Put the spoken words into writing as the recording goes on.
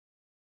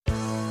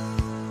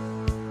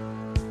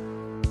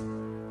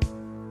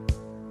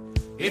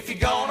If you're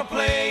gonna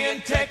play in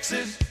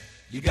Texas,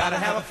 you gotta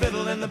have a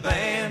fiddle in the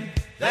band.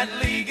 That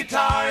lead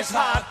guitar is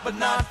hot, but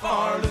not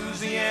for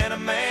Louisiana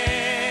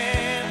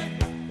man.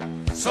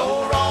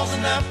 So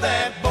rosin up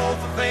that bowl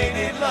for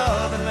faded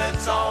love and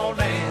let's all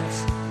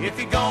dance.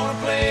 If you're gonna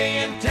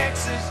play in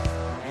Texas,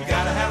 you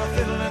gotta have a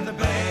fiddle in the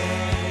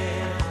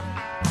band.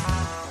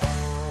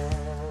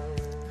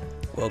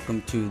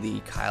 Welcome to the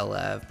Kyle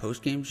Ave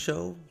Postgame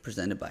Show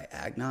presented by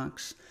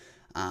Agnox.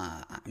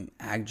 I'm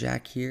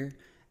Agjack here.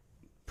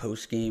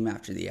 Postgame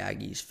after the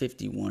Aggies'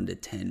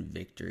 51-10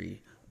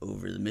 victory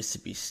over the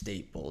Mississippi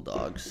State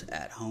Bulldogs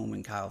at home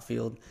in Kyle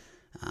Field.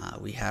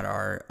 We had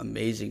our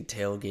amazing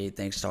tailgate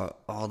thanks to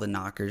all the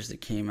knockers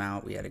that came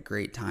out. We had a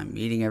great time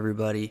meeting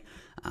everybody,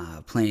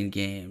 playing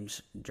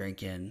games,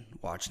 drinking,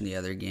 watching the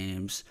other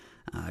games,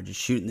 just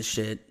shooting the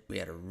shit. We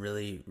had a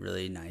really,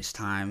 really nice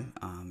time.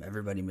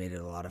 Everybody made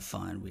it a lot of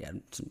fun. We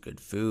had some good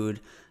food.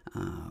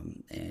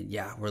 And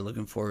yeah, we're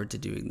looking forward to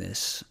doing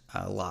this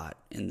a lot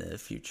in the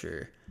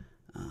future,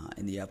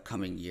 in the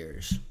upcoming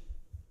years.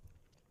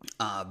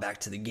 Back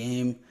to the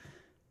game.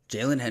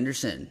 Jalen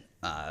Henderson,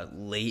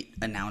 late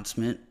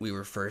announcement. We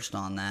were first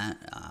on that.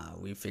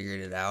 We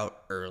figured it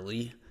out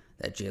early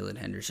that Jalen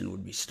Henderson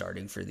would be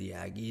starting for the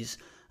Aggies.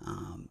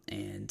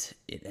 And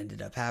it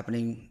ended up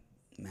happening.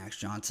 Max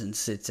Johnson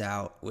sits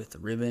out with a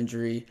rib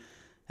injury.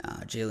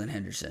 Jalen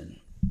Henderson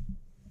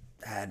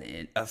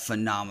had a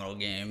phenomenal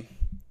game.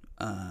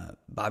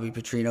 Bobby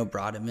Petrino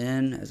brought him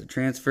in as a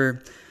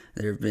transfer.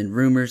 There have been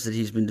rumors that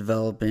he's been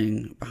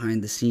developing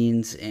behind the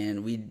scenes,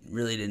 and we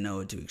really didn't know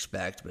what to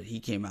expect, but he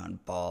came out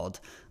and balled,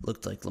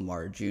 looked like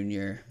Lamar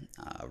Jr.,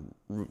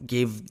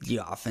 gave the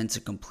offense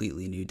a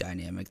completely new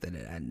dynamic that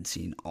it hadn't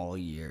seen all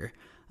year,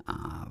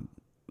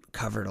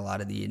 covered a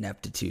lot of the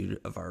ineptitude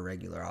of our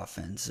regular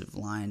offensive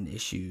line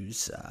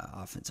issues,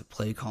 offensive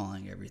play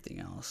calling,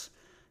 everything else.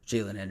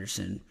 Jalen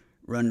Henderson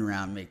running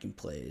around making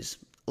plays.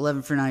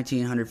 11 for 19,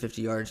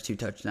 150 yards, 2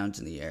 touchdowns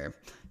in the air.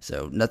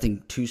 So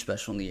nothing too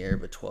special in the air,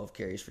 but 12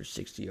 carries for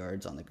 60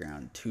 yards on the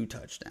ground, 2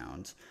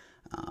 touchdowns.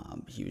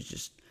 He was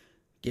just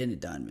getting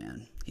it done,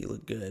 man. He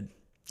looked good.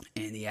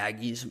 And the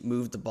Aggies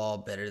moved the ball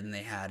better than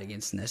they had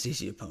against an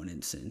SEC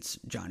opponent since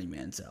Johnny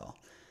Manziel.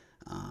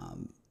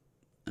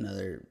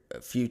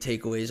 A few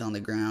takeaways on the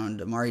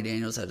ground. Amari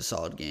Daniels had a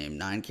solid game,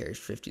 9 carries,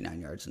 59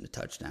 yards and a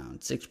touchdown,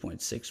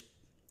 6.6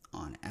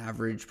 on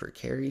average per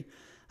carry.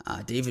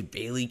 David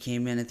Bailey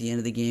came in at the end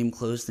of the game,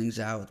 closed things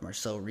out with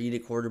Marcel Reed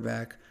at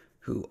quarterback,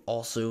 who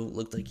also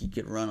looked like he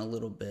could run a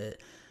little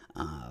bit.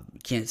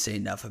 Can't say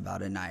enough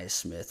about Anais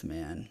Smith,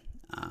 man.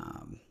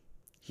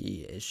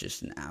 He is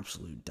just an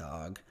absolute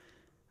dog.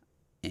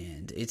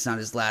 And it's not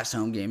his last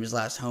home game. His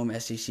last home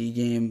SEC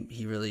game,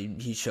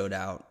 he showed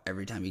out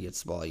every time he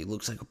gets the ball. He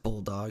looks like a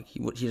bulldog. He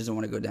doesn't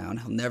want to go down.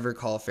 He'll never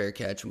call a fair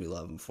catch, and we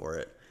love him for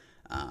it.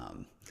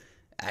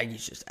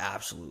 Aggies just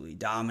absolutely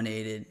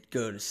dominated,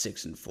 go to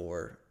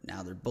 6-4.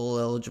 Now they're bowl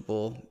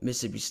eligible.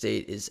 Mississippi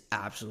State is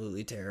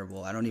absolutely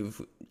terrible. I don't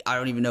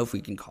even know if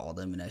we can call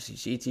them an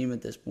SEC team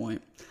at this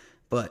point,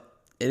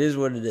 but it is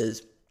what it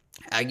is.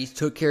 Aggies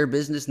took care of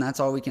business, and that's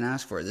all we can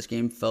ask for. This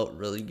game felt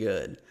really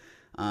good.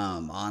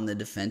 On the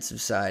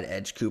defensive side,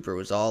 Edge Cooper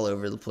was all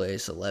over the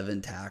place,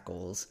 11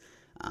 tackles.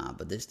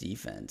 But this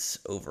defense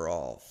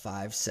overall,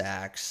 5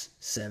 sacks,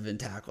 7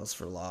 tackles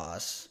for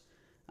loss,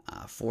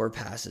 4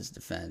 passes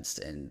defensed,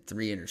 and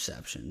 3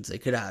 interceptions. They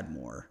could add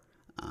more,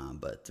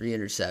 but 3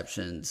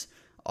 interceptions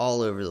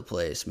all over the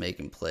place,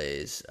 making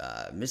plays.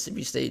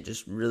 Mississippi State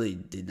just really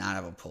did not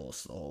have a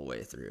pulse the whole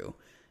way through,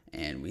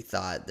 and we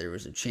thought there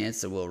was a chance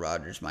that Will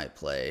Rogers might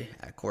play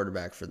at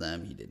quarterback for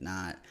them. He did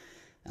not.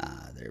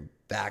 Their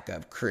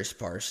backup, Chris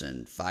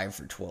Parson, 5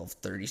 for 12,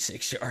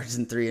 36 yards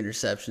and 3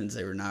 interceptions.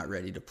 They were not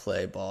ready to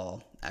play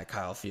ball at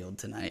Kyle Field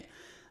tonight.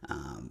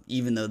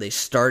 Even though they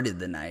started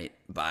the night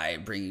by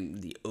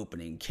bringing the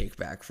opening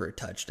kickback for a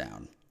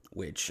touchdown,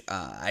 which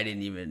I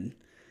didn't even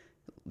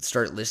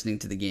start listening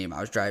to the game. I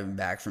was driving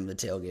back from the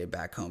tailgate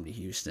back home to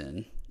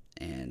Houston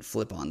and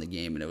flip on the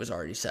game, and it was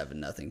already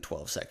 7-0,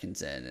 12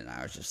 seconds in, and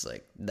I was just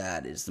like,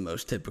 that is the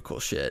most typical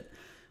shit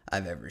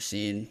I've ever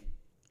seen.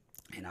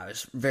 And I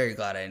was very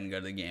glad I didn't go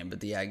to the game,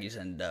 but the Aggies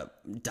ended up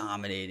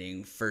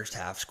dominating. First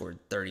half scored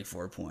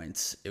 34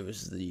 points. It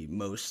was the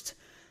most...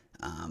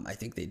 I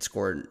think they'd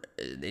scored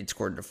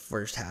the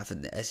first half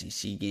of the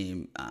SEC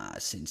game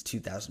since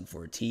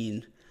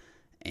 2014,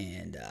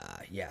 and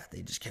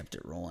they just kept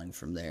it rolling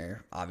from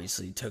there.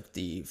 Obviously took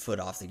the foot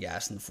off the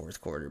gas in the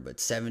fourth quarter, but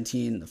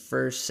 17 in the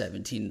first,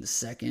 17 in the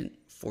second,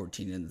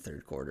 14 in the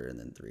third quarter, and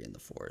then 3 in the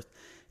fourth.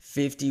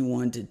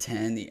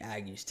 51-10, the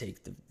Aggies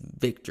take the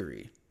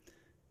victory.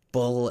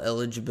 Bowl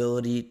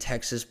eligibility,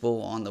 Texas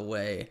Bowl on the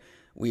way.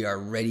 We are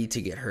ready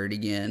to get hurt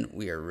again.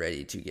 We are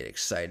ready to get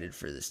excited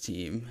for this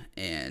team.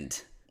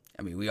 And,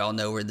 I mean, we all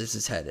know where this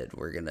is headed.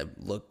 We're going to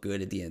look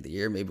good at the end of the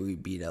year. Maybe we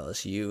beat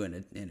LSU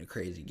in a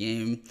crazy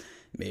game.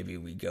 Maybe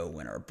we go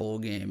win our bowl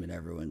game and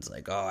everyone's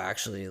like, oh,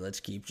 actually, let's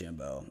keep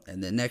Jimbo.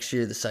 And then next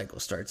year the cycle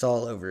starts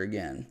all over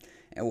again.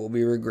 And we'll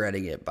be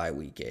regretting it by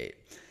week 8.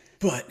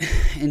 But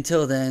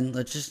until then,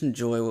 let's just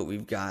enjoy what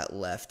we've got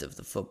left of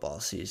the football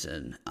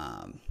season.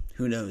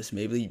 Who knows?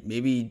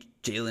 Maybe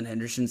Jalen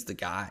Henderson's the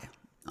guy.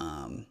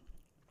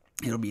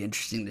 It'll be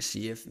interesting to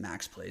see if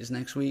Max plays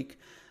next week.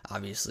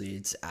 Obviously,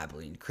 it's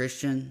Abilene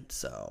Christian,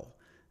 so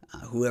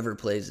whoever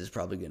plays is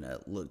probably going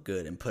to look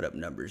good and put up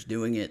numbers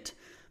doing it.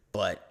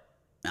 But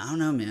I don't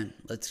know, man.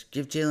 Let's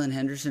give Jalen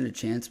Henderson a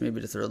chance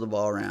maybe to throw the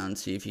ball around,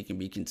 see if he can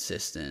be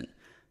consistent,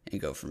 and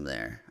go from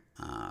there.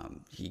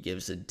 He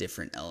gives a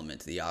different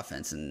element to the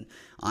offense, and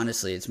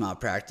honestly, it's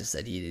malpractice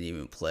that he didn't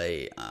even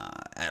play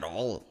at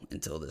all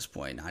until this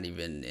point, not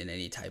even in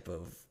any type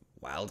of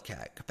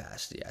wildcat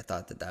capacity. I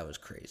thought that was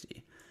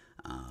crazy,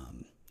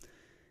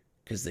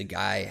 because the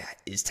guy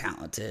is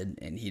talented,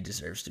 and he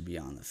deserves to be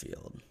on the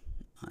field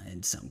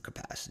in some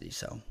capacity.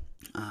 So,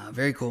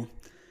 very cool.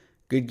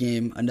 Good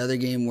game. Another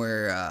game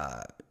where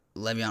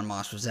Le'Veon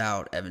Moss was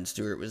out, Evan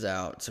Stewart was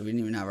out, so we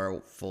didn't even have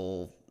our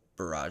full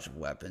barrage of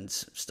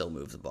weapons. Still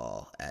move the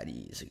ball at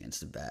ease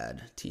against a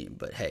bad team.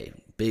 But hey,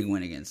 big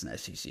win against an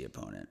SEC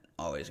opponent.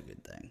 Always a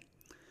good thing.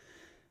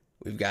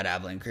 We've got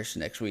Abilene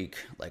Christian next week.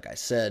 Like I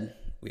said,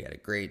 we had a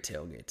great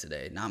tailgate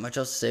today. Not much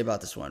else to say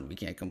about this one. We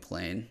can't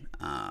complain.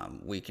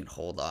 We can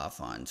hold off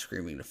on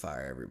screaming to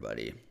fire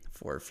everybody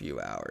for a few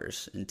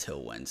hours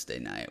until Wednesday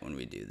night when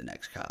we do the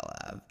next Kyle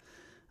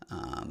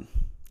Ave.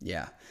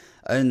 Yeah.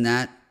 Other than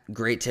that,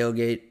 great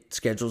tailgate.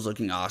 Schedule's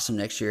looking awesome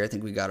next year. I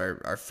think we got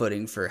our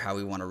footing for how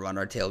we want to run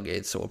our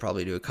tailgates, so we'll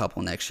probably do a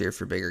couple next year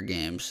for bigger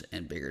games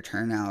and bigger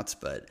turnouts,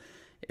 but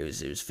it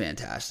was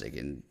fantastic,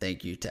 and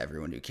thank you to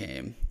everyone who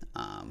came.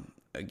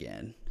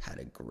 Again, had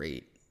a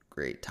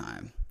great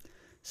time.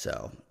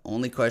 So,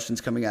 only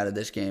questions coming out of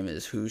this game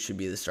is who should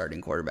be the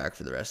starting quarterback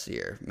for the rest of the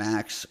year,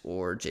 Max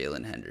or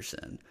Jalen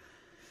Henderson?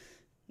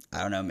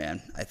 I don't know,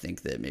 man. I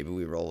think that maybe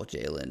we roll with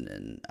Jalen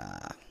and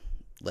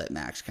let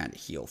Max kind of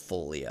heal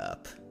fully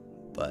up.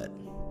 But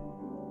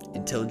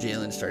until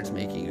Jalen starts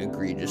making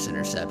egregious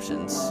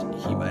interceptions,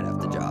 he might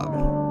have the job.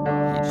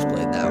 He just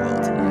played that well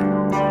today.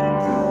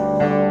 So.